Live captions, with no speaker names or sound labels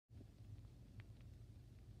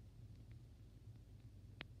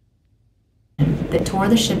that tore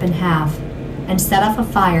the ship in half and set off a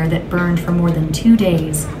fire that burned for more than 2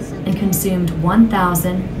 days and consumed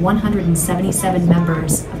 1,177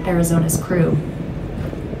 members of Arizona's crew.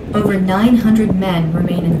 Over 900 men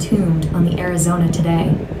remain entombed on the Arizona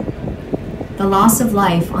today. The loss of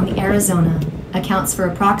life on the Arizona accounts for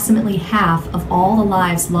approximately half of all the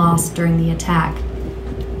lives lost during the attack.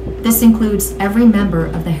 This includes every member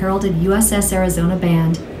of the heralded USS Arizona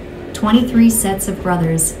Band, 23 sets of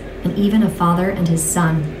brothers, and even a father and his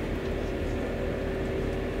son.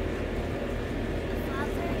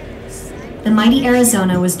 The mighty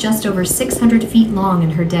Arizona was just over 600 feet long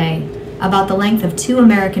in her day, about the length of 2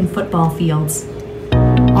 American football fields.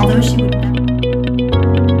 Although she would never...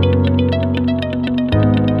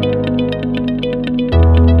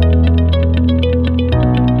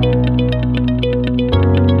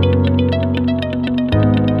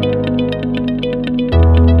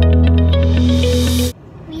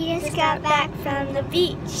 Got back from the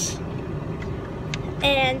beach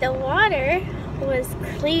and the water was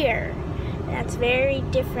clear. That's very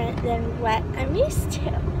different than what I'm used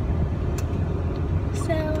to.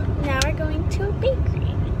 So now we're going to a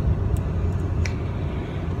bakery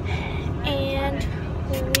and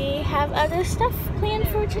we have other stuff planned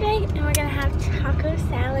for today, and we're gonna have taco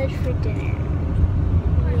salad for dinner.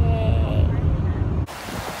 Yay.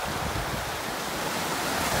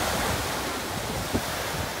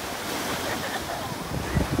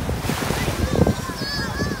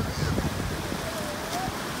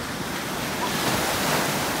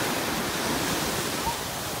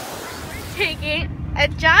 Taking a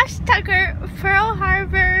Josh Tucker Pearl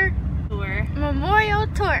Harbor Memorial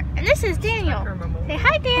Tour. And this is Daniel. Say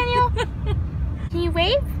hi, Daniel. Can you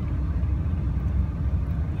wave?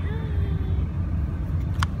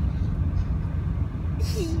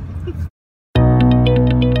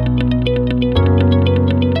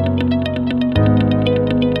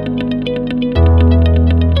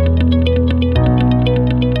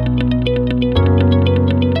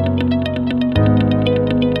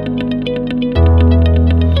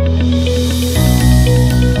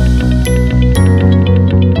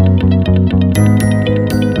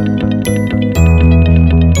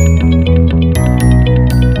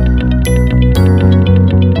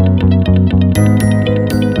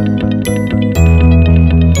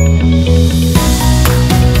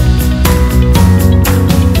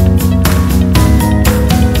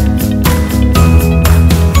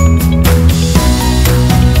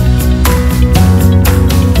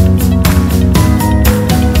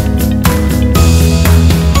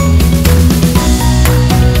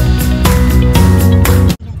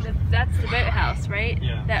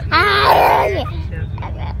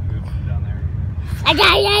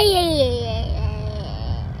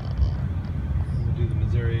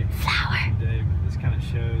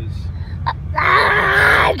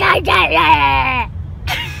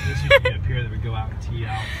 This used to be a pier that would go out and tee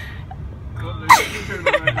out. Oh,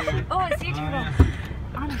 it's sea turtle.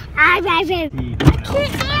 I can't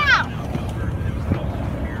out.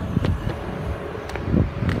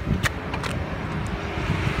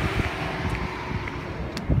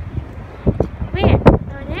 Where?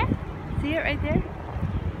 Over there? See it right there?